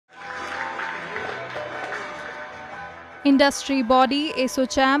Industry body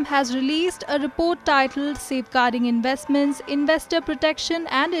ASSOCHAM has released a report titled Safeguarding Investments, Investor Protection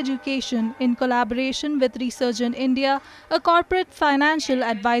and Education in collaboration with Resurgent India, a corporate financial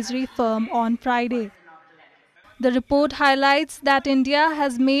advisory firm, on Friday. The report highlights that India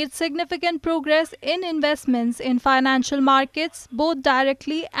has made significant progress in investments in financial markets, both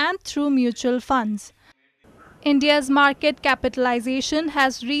directly and through mutual funds. India's market capitalization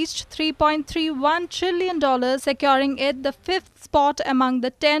has reached $3.31 trillion, securing it the fifth spot among the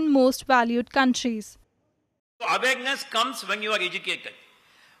 10 most valued countries. Awareness comes when you are educated.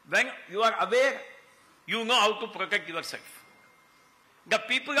 When you are aware, you know how to protect yourself. The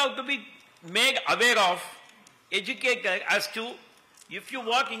people have to be made aware of, educated as to, if you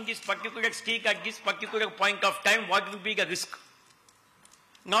walk in this particular street at this particular point of time, what will be the risk.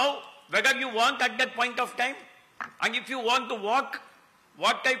 Now, whether you want at that point of time, and if you want to walk,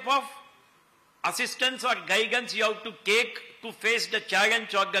 what type of assistance or guidance you have to take to face the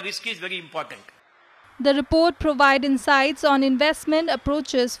challenge or the risk is very important. The report provides insights on investment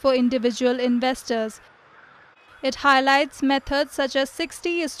approaches for individual investors. It highlights methods such as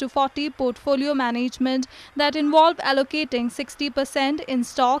 60:40 portfolio management that involve allocating 60% in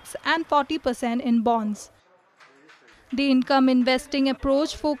stocks and 40% in bonds. The income investing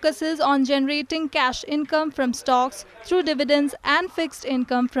approach focuses on generating cash income from stocks through dividends and fixed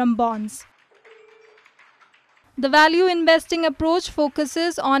income from bonds. The value investing approach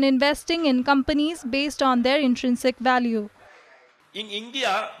focuses on investing in companies based on their intrinsic value. In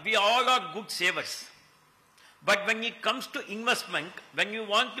India, we all are good savers. But when it comes to investment, when you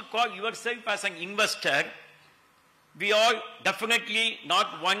want to call yourself as an investor, we are definitely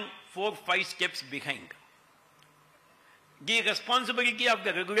not 1, 4, 5 steps behind. The responsibility of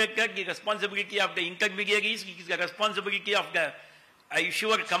the regulator, the responsibility of the intermediaries, the responsibility of the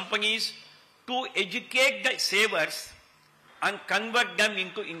issuer companies to educate the savers and convert them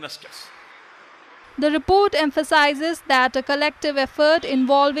into investors. The report emphasizes that a collective effort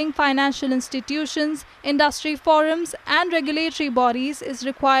involving financial institutions, industry forums and regulatory bodies is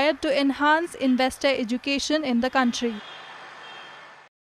required to enhance investor education in the country.